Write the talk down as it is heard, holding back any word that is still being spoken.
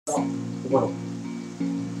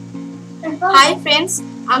Hi friends,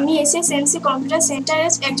 আমি ssmc computer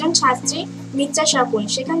সেন্টারের একজন ছাত্রী মিত্রা সাপুন।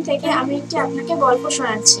 সেখান থেকে আমি একটি আপনাকে গল্প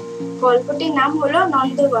শোনাচ্ছি। গল্পটির নাম হলো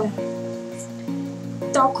নন্দগয়া।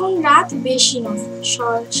 তখন রাত বেশি নয়,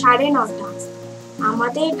 9:30।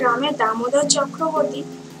 আমাদের গ্রামে দামোদর চক্রবর্তী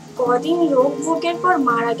কদিন রোগ ভোগের পর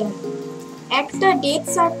মারা গেল। একটা ডেথ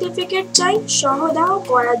সার্টিফিকেট চাই সহদাহ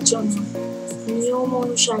করার জন্য। নিয়ম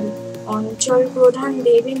অনুসারে অঞ্চল প্রধান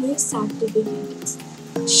দেবেন এই সার্টিফিকেট।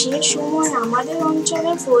 সে সময় আমাদের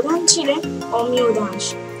অঞ্চলের প্রধান ছিলেন অমিয় দাস।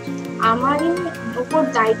 আমারই উপর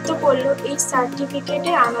দায়িত্ব পড়লো এই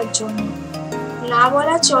সার্টিফিকেটে আনার জন্য। না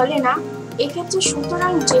বলা চলে না এক্ষেত্রে,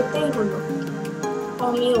 সুতরাং যেতেই হলো।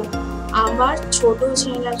 অমিয় আবার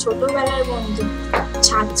ছোটবেলার বন্ধু,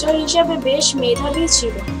 ছাত্র হিসাবে বেশ মেধাবী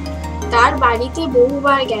ছিল। তার বাড়িতে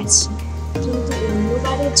বহুবার গেছি, কিন্তু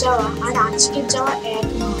অন্যবারের যাওয়া আর আজকের যাওয়া এক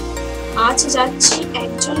নয়। আজ যাচ্ছি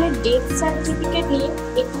একজনের ডেথ সার্টিফিকেট নিয়ে,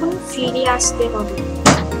 এক্ষুনি ফিরে আসতে হবে।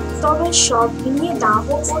 তবে সব নিয়ে দাহ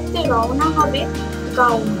করতে রওনা হবে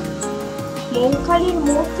গাউন। মৌখালির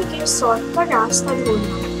মোড় থেকে শর্টকাট রাস্তা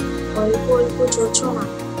ধরলাম। অল্প অল্প যোজনা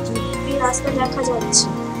দিব্যি রাস্তা দেখা যাচ্ছে,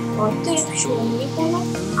 অতএব সঙ্গে কোনো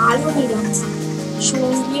আলো নিলাম না,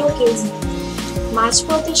 সঙ্গীও কেউ নেই।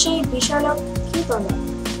 মাঝপথে সেই বিশালাক্ষীতলা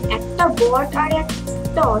একটা বট আর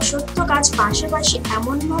একটা অশ্বত্থ গাছ পাশাপাশি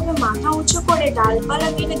এমন ভাবে মাথা উঁচু করে ডালপালা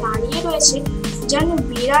মেলে দাঁড়িয়ে রয়েছে যেন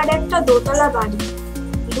বিরাট একটা দোতলা বাড়ি।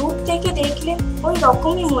 দূর থেকে দেখলে ওই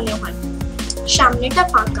রকমই মনে হয়। সামনেটা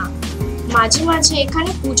ফাঁকা, মাঝে মাঝে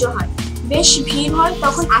এখানে পুজো হয়, বেশ ভিড় হয়।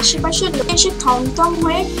 তখন আশেপাশের লোক এসে থমথম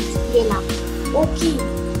হয়ে গেলাম। ও কি,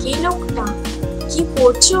 কে লোকটা, কি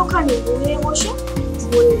করছে ওখানে বলে বসে?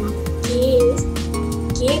 বললাম,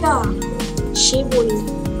 কে গা? সে বলল,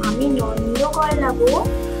 আমি নন্দগয়া গো।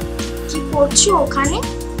 কি করছো ওখানে?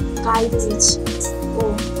 গাই দিয়েছি। ও,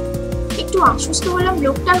 একটু আশ্বস্ত হলাম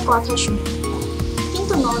লোকটার কথা শুনে।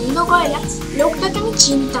 কিন্তু নন্দগয়া লোকটাকে আমি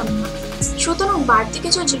চিনতাম না, সুতরাং বাড়তি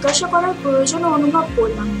কিছু জিজ্ঞাসা করার প্রয়োজন অনুভব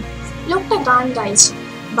করলাম না। লোকটা গান গাইছে,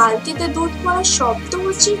 বালতিতে দুধ পড়ার শব্দ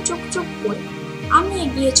হচ্ছে চুপ চুপ করে। আমি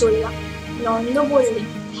এগিয়ে চললাম। নন্দ বললে,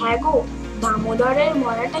 হ্যাঁ গো, দামোদরের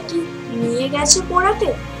মরাটা কি নিয়ে গেছে পোড়াতে?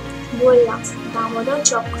 বললাম, দামোদর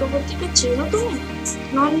চক্রবর্তীকে চেনো তুমি?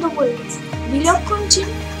 নন্দ বলল, বিলক্ষণ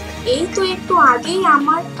চিনি। এই তো একটু আগেই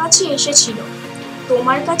আমার কাছে এসেছিল।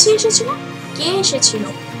 তোমার কাছে এসেছিল? কে এসেছিল?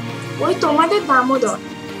 ওই তোমাদের দামোদর।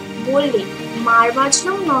 বললে, মার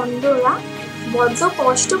বাঁচলাম নন্দরা, বড্ড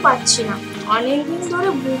কষ্ট পাচ্ছিলাম, অনেকদিন ধরে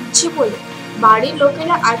ভুগছি বলে। বাড়ির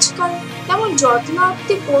লোকেরা আজকাল তেমন যত্ন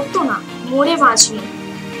আত্তি করতো না, মরে বাঁচলো।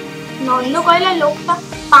 নন্দগয়া লোকটা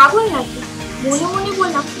পাগল নাকি? মনে মনে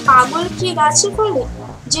বললাম, পাগল কি গাছে ফলে?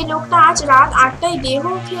 যে লোকটা আজ রাত 8টায় দেহ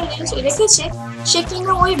খেয়ে রেখেছে, সে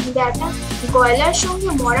কিনা ওই ব্যাটা গয়লার সঙ্গে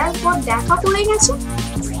মরার পর দেখা পড়ে গেছে।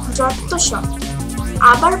 যত সব।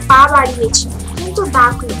 আবার পা বাড়িয়েছি, কিন্তু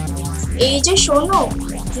ডাকলো, এই যে শোনো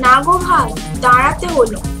না গো ভাই, দাঁড়াতে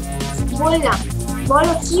হলো। বললাম,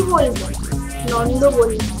 বলো কি বলবো? নন্দ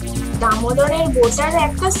বলল, দামোদরের ভোটার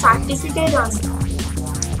একটা সার্টিফিকেট আনো।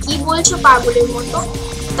 কি বলছো পাগলের মতো?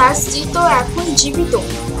 তার স্ত্রী তো এখন জীবিত।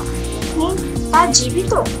 তা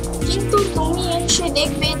জীবিত, কিন্তু তুমি এসে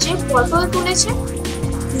দেখবে যে পটল তুলেছে।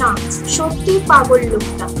 না, সত্যি পাগল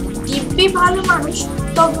লোকটা, দিব্যি ভালো মানুষ,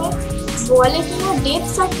 তবে বলে কিনা ডেথ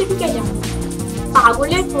সার্টিফিকেট আনো।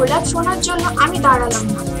 পাগলের প্রলাপ শোনার জন্য আমি দাঁড়ালাম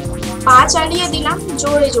না, পা চালিয়ে দিলাম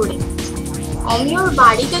জোরে জোরে। অমিয়র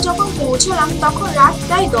বাড়িতে যখন পৌঁছলাম তখন রাত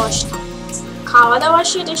প্রায় 10টা। খাওয়া দাওয়া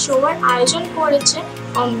সেরে শোবার আয়োজন করেছে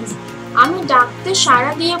অমিয়। আমি ডাকতে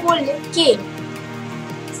সাড়া দিয়ে বললে, কে?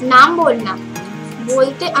 নাম বললাম।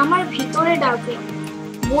 বলতে আমার ভিতরে ডাকলো।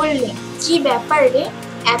 বললে, কি ব্যাপার রে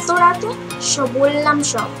এত রাতে? বললাম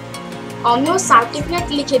সব। অমিয় সার্টিফিকেট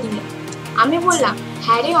লিখে দিলে। আমি বললাম,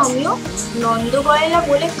 হ্যাঁ রে অমিয়, নন্দগয়া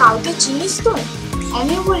বলে কাউকে চিনিস তো?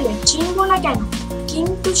 অমিয় বললে, চিনবো না কেন,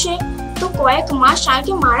 কিন্তু সে তো কয়েক মাস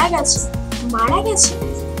আগে মারা গেছে। মারা গেছে?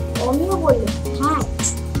 অমিয় বললে, হ্যাঁ,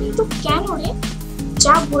 কিন্তু কেন রে?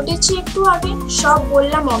 যা ঘটেছে একটু আগে সব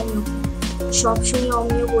বললাম অমিয়। সব শুনে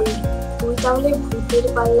অমিয় বললে, তুই তাহলে ভূতের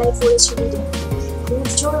পাল্লায় পড়েছিলি রে। খুব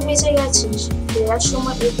জোর বেঁচে গেছিস। ফেরার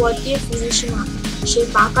সময় উপর দিয়ে ফিরিস না, সেই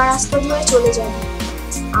পাকা রাস্তা ধরে চলে যাবি।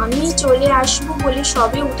 আমি চলে আসবো বলে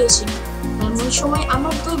সবে উঠেছি, এমন সময়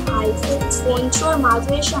আমার দুই ভাইকে পঞ্চু আর মাধু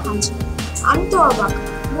এসে হাজির। আমি তো অবাক।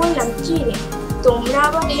 বললাম, কি রে, তোমরা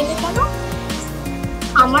আবার এলে কেন?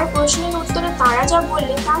 আমার প্রশ্নের উত্তরে তারা যা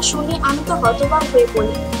বললে তা শুনে আমি তো হতবাক হয়ে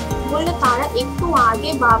পড়ি। বললে, তারা একটু আগে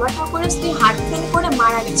বাবা ঠাকুরের স্ত্রী হার্ট ফেল করে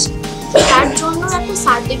মারা গেছে, তার জন্য একটা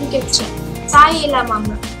সার্টিফিকেট চাই, তাই এলাম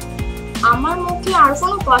আমরা। আমার মুখে আর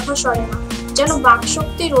কোনো কথা সরে না। যেন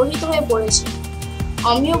বাকশক্তি রহিত হয়ে পড়েছে।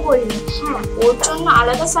 অমিয় বললেন, হ্যাঁ, ওর জন্য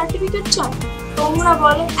আলাদা সার্টিফিকেট চাই? তোমরা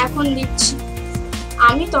বলো, এখন দিচ্ছি।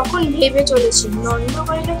 আমি তখন ভেবে চলেছি,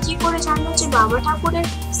 নন্দগোপালের কি করে জানলো যে বাবা ঠাকুরের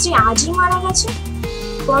স্ত্রী আজই মারা গেছে?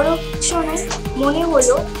 পরক্ষণে মনে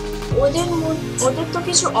হলো ওদের তো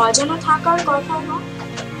কিছু অজানা থাকার কথা না।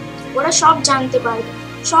 ওরা সব জানতে পারবে,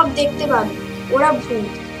 সব দেখতে পাবে। ওরা ভূত,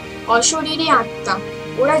 অশরীরী আত্মা।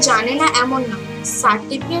 ওরা জানে না এমন না।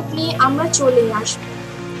 সার্টিফিকেট নিয়ে আমরা চলে আসবো।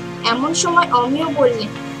 এমন সময় অমিয়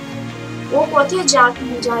বললেন, ও পথে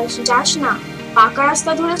যাস না, পাকা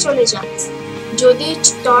রাস্তা ধরে চলে যা। যদি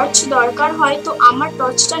টর্চ দরকার হয় তো আমার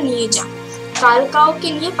টর্চটা নিয়ে যা, কাল কাউকে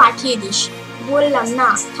নিয়ে পাঠিয়ে দিস। বললাম, না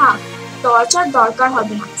থাক, টর্চ আর দরকার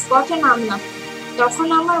হবে না। পথে নামলাম। তখন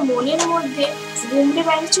আমার মনের মধ্যে গুমড়ে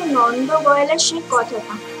বেড়াচ্ছে নন্দগোপালের সেই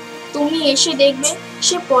কথাটা, তুমি এসে দেখবে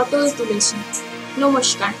সে পটল তুলেছে।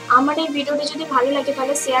 নমস্কার। আমার এই ভিডিওটা যদি ভালো লাগে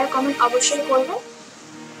তাহলে শেয়ার কমেন্ট অবশ্যই করবেন।